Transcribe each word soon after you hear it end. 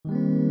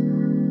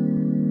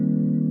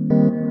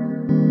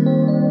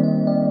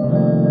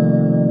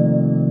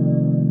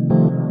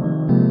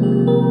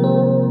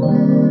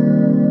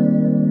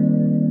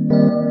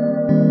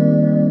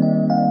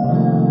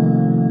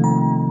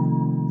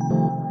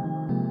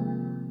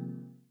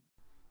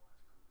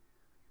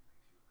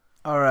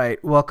All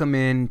right, welcome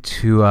in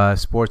to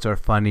Sports Are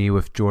Funny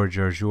with George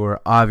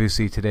Arjour.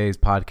 Obviously, today's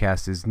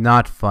podcast is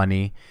not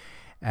funny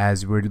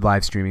as we're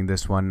live streaming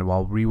this one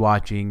while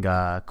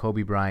rewatching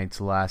Kobe Bryant's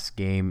last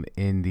game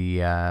in the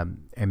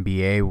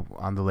NBA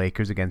on the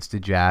Lakers against the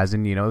Jazz.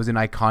 And, it was an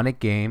iconic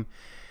game.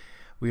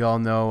 We all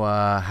know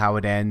how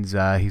it ends.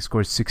 He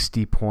scored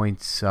 60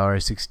 points or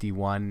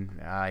 61,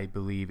 I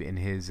believe, in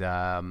his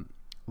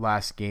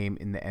last game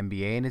in the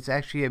NBA, and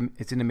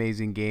it's an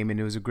amazing game, and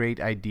it was a great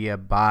idea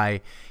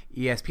by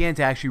ESPN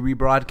to actually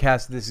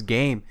rebroadcast this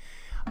game.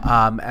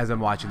 As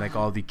I'm watching like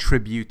all the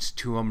tributes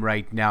to him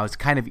right now, it's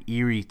kind of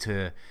eerie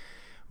to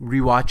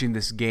rewatching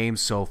this game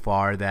so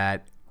far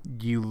that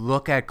you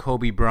look at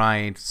Kobe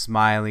Bryant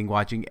smiling,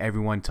 watching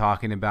everyone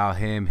talking about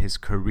him, his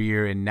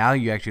career, and now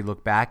you actually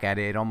look back at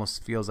it. It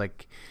almost feels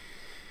like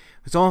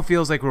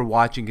we're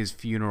watching his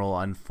funeral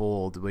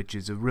unfold, which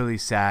is a really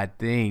sad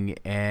thing.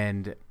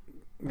 And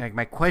like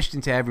my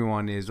question to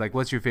everyone is like,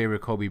 what's your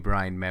favorite Kobe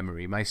Bryant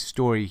memory? My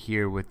story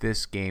here with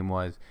this game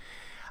was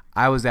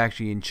I was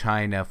actually in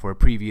China for a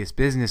previous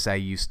business I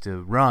used to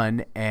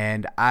run,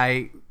 and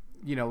I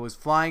was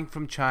flying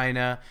from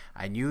China.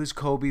 I knew it was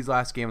Kobe's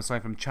last game. I was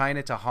flying from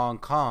China to Hong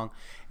Kong,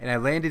 and I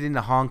landed in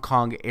the Hong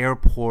Kong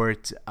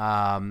airport.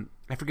 I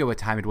forget what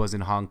time it was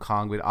in Hong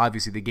Kong, but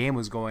obviously the game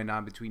was going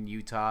on between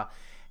Utah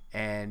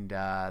and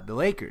the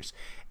Lakers.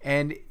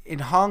 And in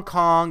Hong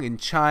Kong, in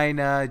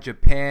China,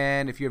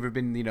 Japan, if you've ever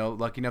been,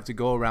 lucky enough to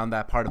go around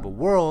that part of the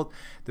world,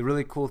 the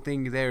really cool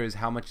thing there is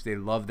how much they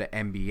love the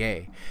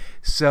NBA.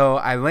 So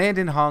I land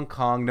in Hong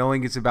Kong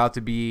knowing it's about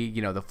to be,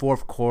 the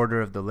fourth quarter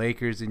of the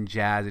Lakers and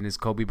Jazz, and it's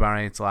Kobe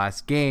Bryant's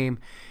last game.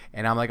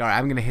 And I'm like, all right,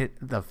 I'm going to hit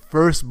the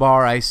first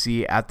bar I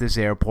see at this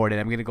airport,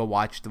 and I'm going to go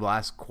watch the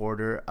last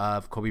quarter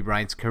of Kobe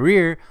Bryant's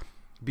career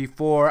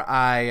before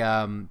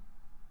I,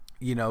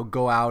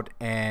 go out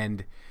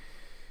and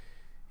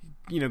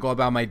go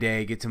about my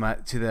day, get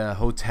to the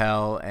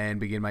hotel, and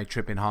begin my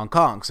trip in Hong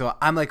Kong. So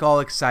I'm like all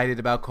excited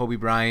about Kobe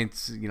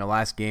Bryant's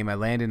last game. I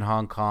land in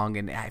Hong Kong,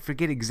 and I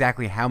forget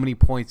exactly how many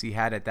points he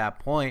had at that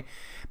point,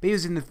 but he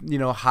was in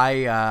the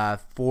high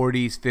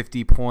 40s,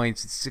 50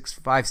 points,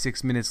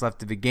 6 minutes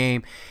left of the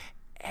game.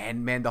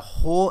 And man, the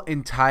whole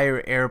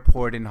entire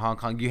airport in Hong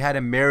Kong, you had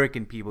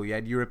American people, you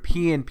had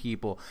European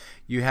people,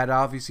 you had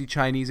obviously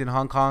Chinese and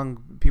Hong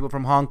Kong people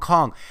from Hong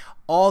Kong,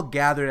 all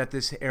gathered at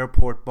this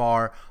airport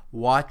bar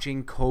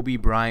watching Kobe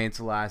Bryant's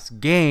last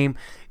game,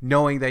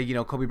 knowing that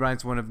Kobe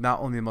Bryant's one of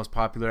not only the most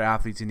popular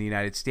athletes in the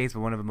United States,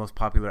 but one of the most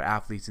popular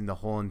athletes in the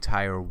whole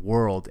entire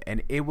world.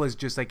 And it was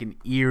just like an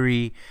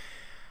eerie,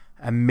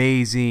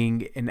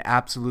 amazing, and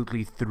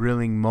absolutely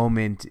thrilling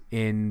moment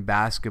in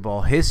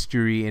basketball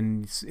history,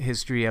 in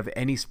history of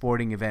any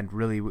sporting event,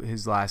 really,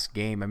 his last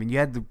game. I mean, you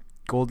had the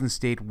Golden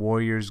State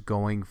Warriors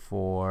going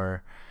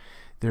for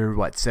their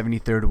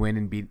 73rd win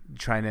and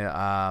trying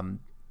to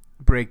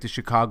break the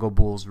Chicago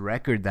Bulls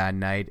record that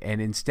night, and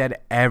instead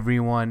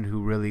everyone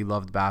who really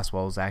loved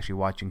basketball was actually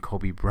watching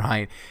Kobe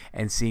Bryant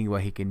and seeing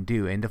what he can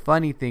do. And the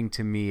funny thing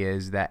to me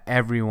is that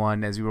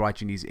everyone, as we were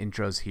watching these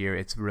intros here,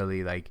 it's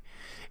really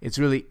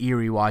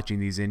eerie watching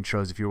these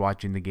intros if you're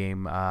watching the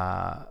game,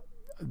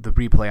 the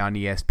replay on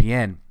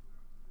ESPN.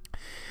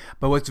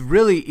 But what's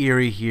really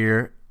eerie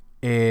here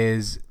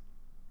is,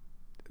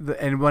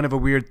 and one of the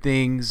weird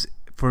things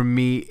for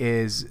me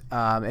is,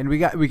 and we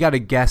got a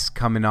guest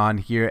coming on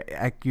here.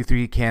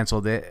 Q3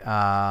 canceled it.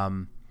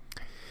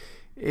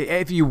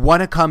 If you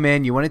want to come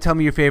in, you want to tell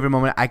me your favorite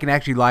moment, I can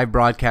actually live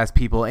broadcast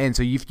people in.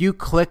 So if you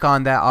click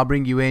on that, I'll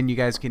bring you in. You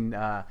guys can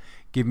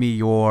give me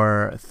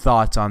your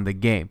thoughts on the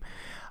game.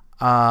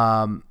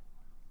 But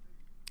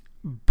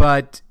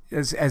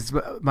as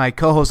my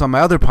co-host on my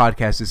other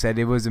podcast has said,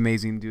 it was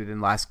amazing to do it in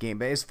the last game.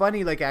 But it's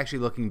funny, like, actually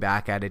looking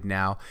back at it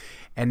now,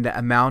 and the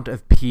amount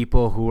of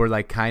people who were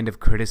like kind of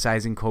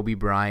criticizing Kobe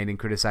Bryant and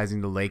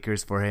criticizing the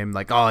Lakers for him,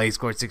 like, oh, he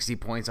scored 60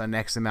 points on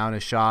X amount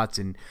of shots,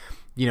 and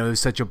it was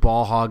such a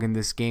ball hog in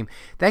this game.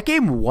 That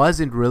game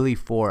wasn't really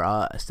for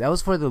us. That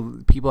was for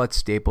the people at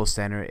Staples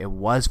Center. It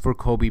was for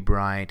Kobe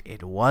Bryant.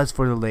 It was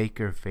for the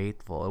Laker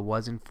faithful. It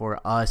wasn't for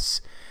us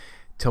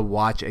to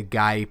watch a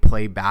guy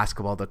play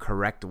basketball the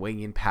correct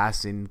way and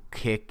pass and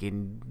kick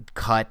and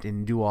cut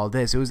and do all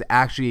this. It was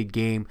actually a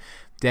game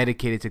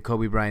dedicated to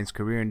Kobe Bryant's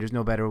career, and there's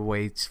no better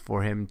way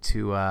for him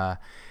to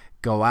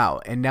go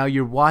out. And now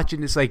you're watching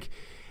this, like,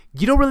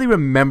 you don't really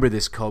remember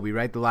this Kobe,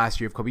 right? The last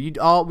year of Kobe. We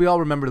all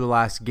remember the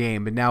last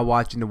game, but now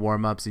watching the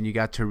warm-ups, and you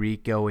got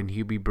Tarico and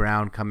Hubie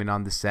Brown coming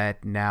on the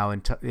set now,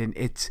 and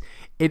it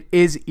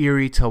is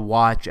eerie to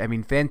watch. I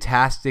mean,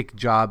 fantastic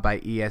job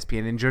by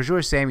ESPN. And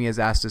Joshua Sammy has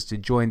asked us to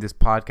join this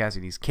podcast,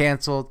 and he's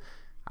canceled.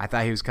 I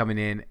thought he was coming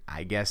in.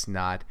 I guess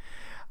not.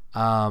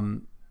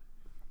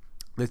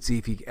 Let's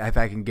see if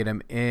I can get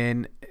him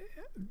in.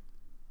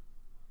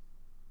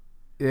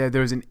 Yeah,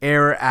 there was an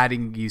error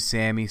adding you,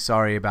 Sammy.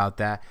 Sorry about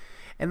that.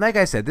 And like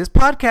I said, this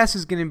podcast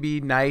is going to be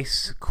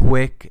nice,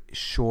 quick,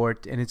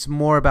 short, and it's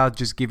more about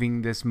just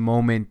giving this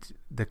moment,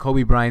 the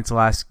Kobe Bryant's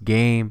last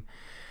game,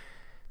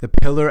 the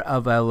pillar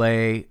of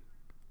LA,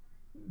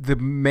 the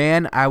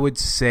man I would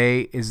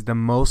say is the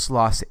most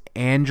Los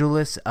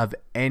Angeles of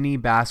any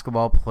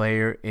basketball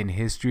player in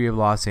history of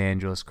Los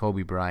Angeles,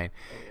 Kobe Bryant.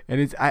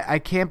 And I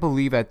can't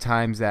believe at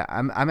times that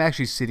I'm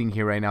actually sitting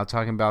here right now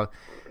talking about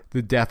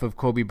the death of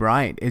Kobe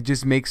Bryant. It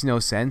just makes no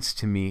sense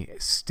to me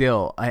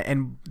still.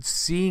 And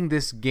seeing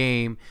this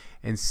game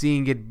and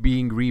seeing it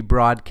being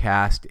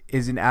rebroadcast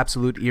is an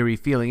absolute eerie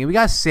feeling. And we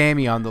got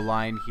Sammy on the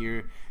line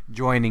here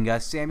joining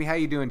us. Sammy, how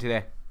you doing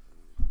today?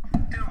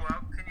 Doing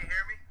well. Can you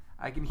hear me?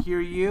 I can hear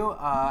you.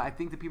 I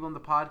think the people in the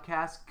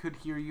podcast could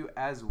hear you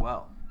as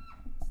well.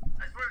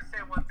 I just wanted to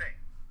say one thing.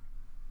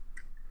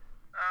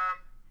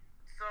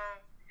 So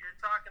you're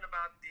talking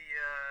about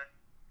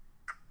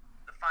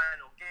the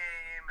final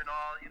game and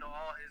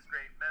all his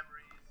great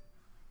memories.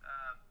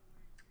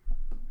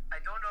 I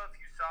don't know if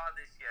you saw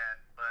this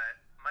yet, but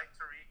Mike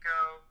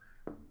Tirico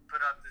put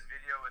out this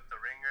video with The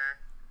Ringer.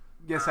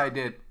 Yes, I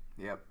did.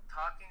 Yep.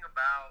 Talking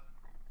about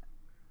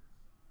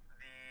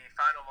the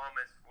final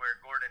moments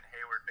where Gordon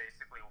Hayward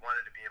basically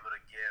wanted to be able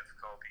to give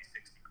Kobe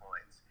 60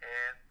 points.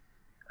 And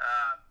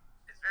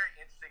it's very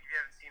interesting. If you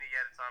haven't seen it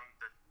yet, it's on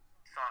the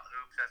SONT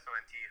Hoops,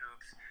 SONT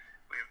Hoops.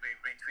 We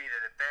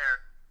retweeted it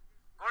there.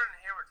 Gordon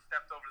Hayward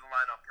stepped over the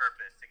line on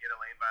purpose to get a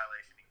lane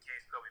violation in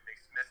case Kobe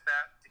missed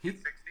that to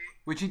get 60.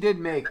 Which he did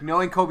make.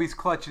 Knowing Kobe's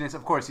clutchness,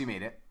 of course he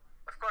made it.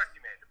 Of course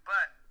he made it.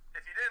 But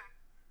if he didn't,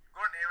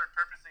 Gordon Hayward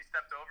purposely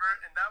stepped over.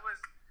 And that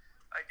was,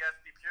 I guess,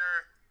 the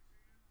pure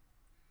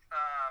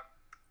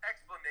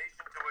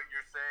explanation to what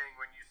you're saying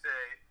when you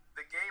say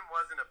the game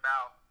wasn't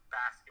about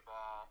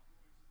basketball.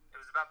 It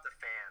was about the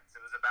fans. It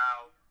was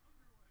about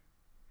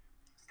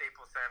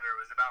Staples Center. It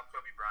was about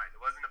Kobe Bryant. It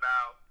wasn't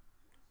about,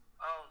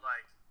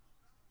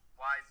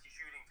 why is he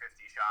shooting 50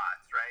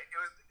 shots, right?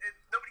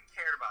 Nobody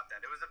cared about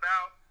that. It was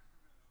about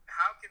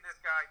how can this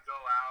guy go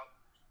out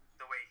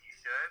the way he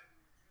should,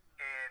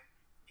 and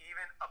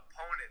even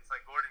opponents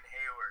like Gordon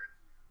Hayward,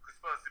 who's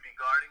supposed to be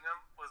guarding him,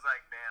 was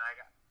like, man,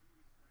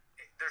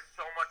 there's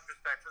so much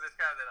respect for this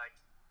guy that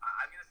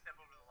I'm going to step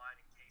over the line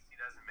in case he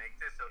doesn't make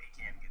this so he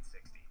can't get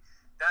 60.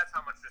 That's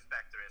how much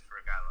respect there is for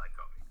a guy like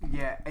Kobe.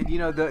 Yeah, and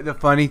the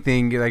funny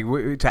thing,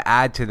 to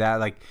add to that,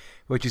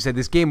 what you said,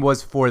 this game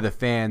was for the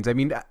fans. I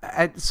mean,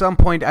 at some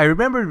point, I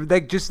remember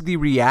just the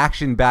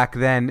reaction back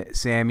then,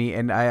 Sammy,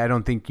 and I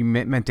don't think you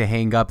meant to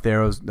hang up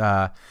there.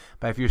 But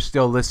if you're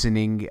still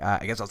listening,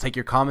 I guess I'll take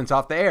your comments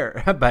off the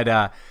air.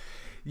 But,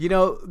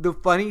 the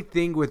funny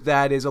thing with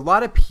that is a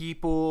lot of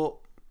people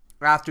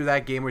after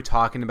that game were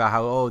talking about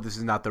how, this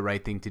is not the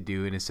right thing to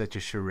do, and it's such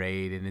a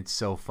charade, and it's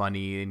so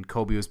funny, and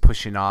Kobe was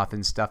pushing off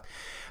and stuff.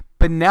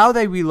 But now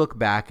that we look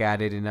back at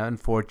it, an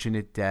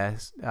unfortunate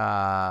death,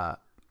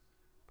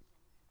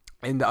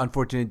 in the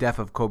unfortunate death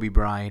of Kobe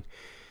Bryant,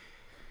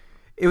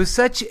 it was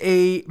such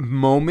a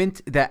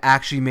moment that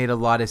actually made a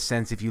lot of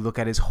sense if you look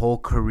at his whole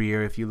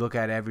career, if you look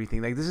at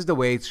everything. This is the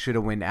way it should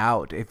have went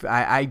out.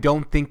 I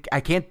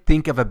can't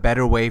think of a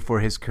better way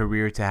for his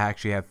career to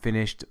actually have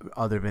finished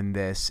other than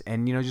this.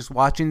 And, just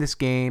watching this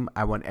game,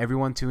 I want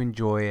everyone to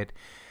enjoy it.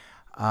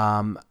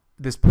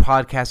 This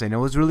podcast, I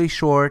know, is really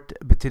short,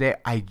 but today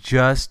I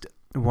just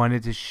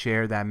wanted to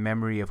share that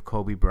memory of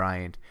Kobe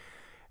Bryant.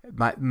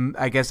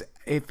 I guess,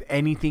 if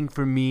anything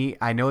for me,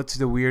 I know it's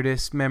the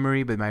weirdest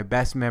memory, but my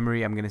best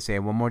memory, I'm going to say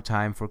it one more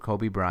time for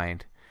Kobe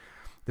Bryant.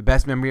 The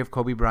best memory of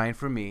Kobe Bryant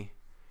for me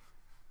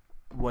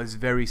was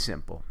very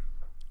simple.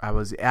 I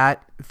was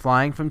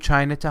flying from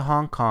China to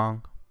Hong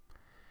Kong.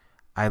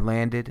 I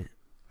landed,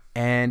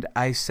 and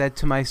I said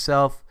to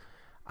myself,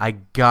 I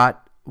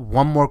got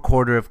one more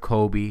quarter of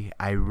Kobe.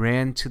 I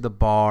ran to the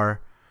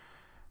bar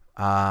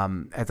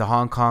at the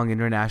Hong Kong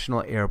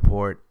International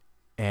Airport,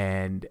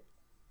 and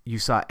you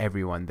saw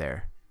everyone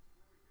there.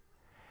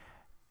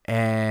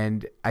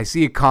 And I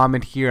see a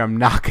comment here. I'm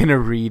not going to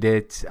read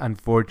it,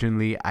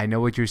 unfortunately. I know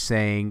what you're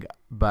saying,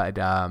 but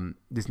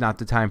it's not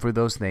the time for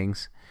those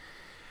things.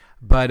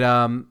 But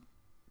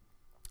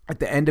at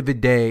the end of the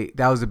day,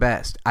 that was the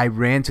best. I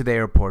ran to the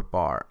airport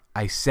bar.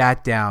 I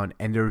sat down,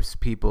 and there was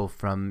people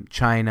from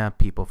China,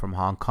 people from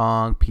Hong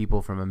Kong,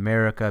 people from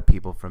America,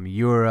 people from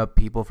Europe,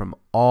 people from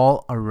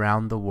all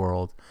around the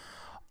world,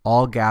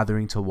 all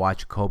gathering to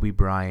watch Kobe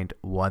Bryant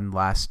one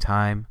last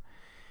time.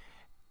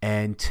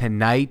 And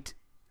tonight,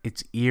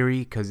 it's eerie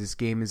because this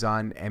game is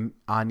on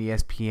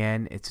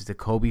ESPN. It's the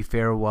Kobe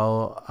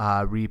farewell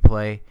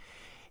replay,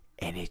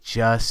 and it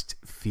just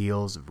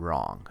feels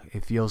wrong.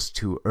 It feels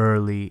too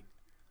early.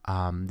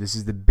 This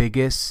is the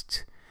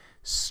biggest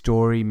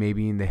story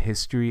maybe in the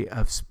history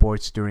of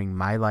sports during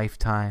my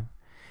lifetime.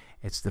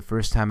 It's the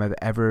first time I've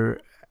ever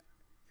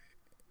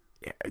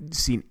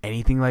seen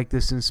anything like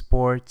this in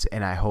sports,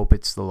 and I hope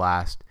it's the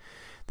last.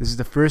 This is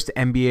the first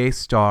NBA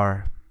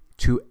star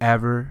to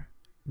ever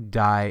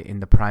die in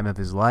the prime of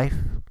his life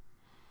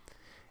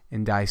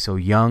and die so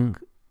young.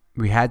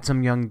 We had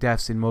some young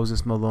deaths in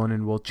Moses Malone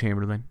and Wilt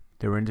Chamberlain.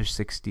 They were in their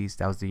 60s.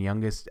 That was the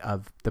youngest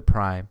of the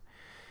prime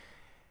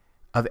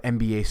of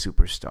NBA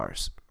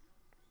superstars.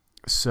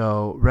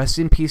 So rest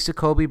in peace to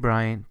Kobe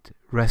Bryant.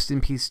 Rest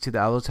in peace to the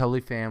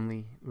Balotelli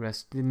family.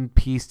 Rest in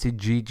peace to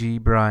Gigi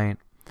Bryant.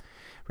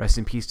 Rest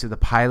in peace to the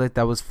pilot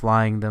that was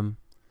flying them.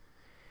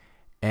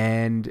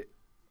 And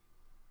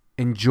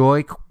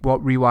enjoy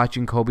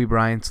rewatching Kobe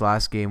Bryant's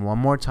last game one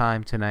more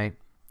time tonight.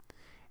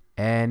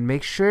 And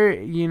make sure,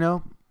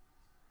 you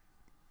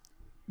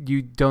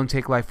don't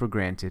take life for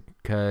granted,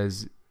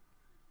 because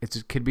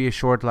it could be a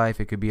short life,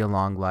 it could be a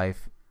long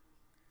life.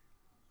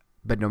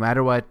 But no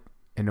matter what,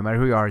 and no matter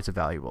who you are, it's a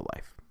valuable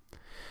life.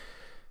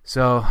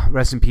 So,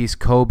 rest in peace,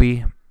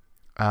 Kobe.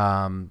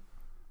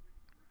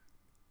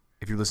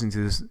 If you're listening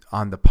to this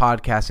on the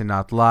podcast and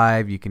not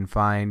live, you can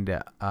find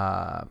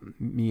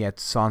me at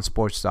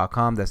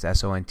sonsports.com. That's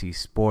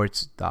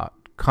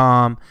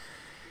SONTsports.com.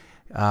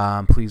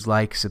 Please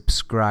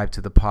subscribe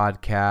to the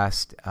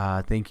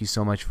podcast. Thank you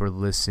so much for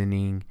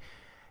listening.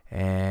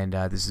 And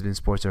this has been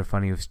Sports Are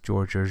Funny with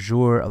George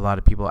Arjour. A lot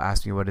of people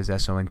ask me what does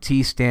SONT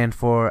stand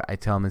for. I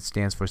tell them it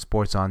stands for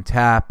Sports on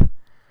Tap.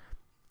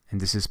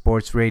 And this is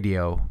Sports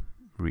Radio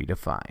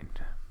Redefined.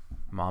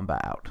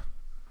 Mamba out.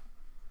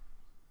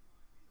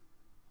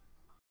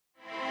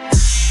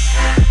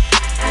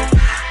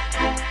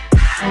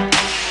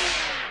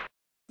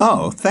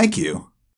 Oh, thank you.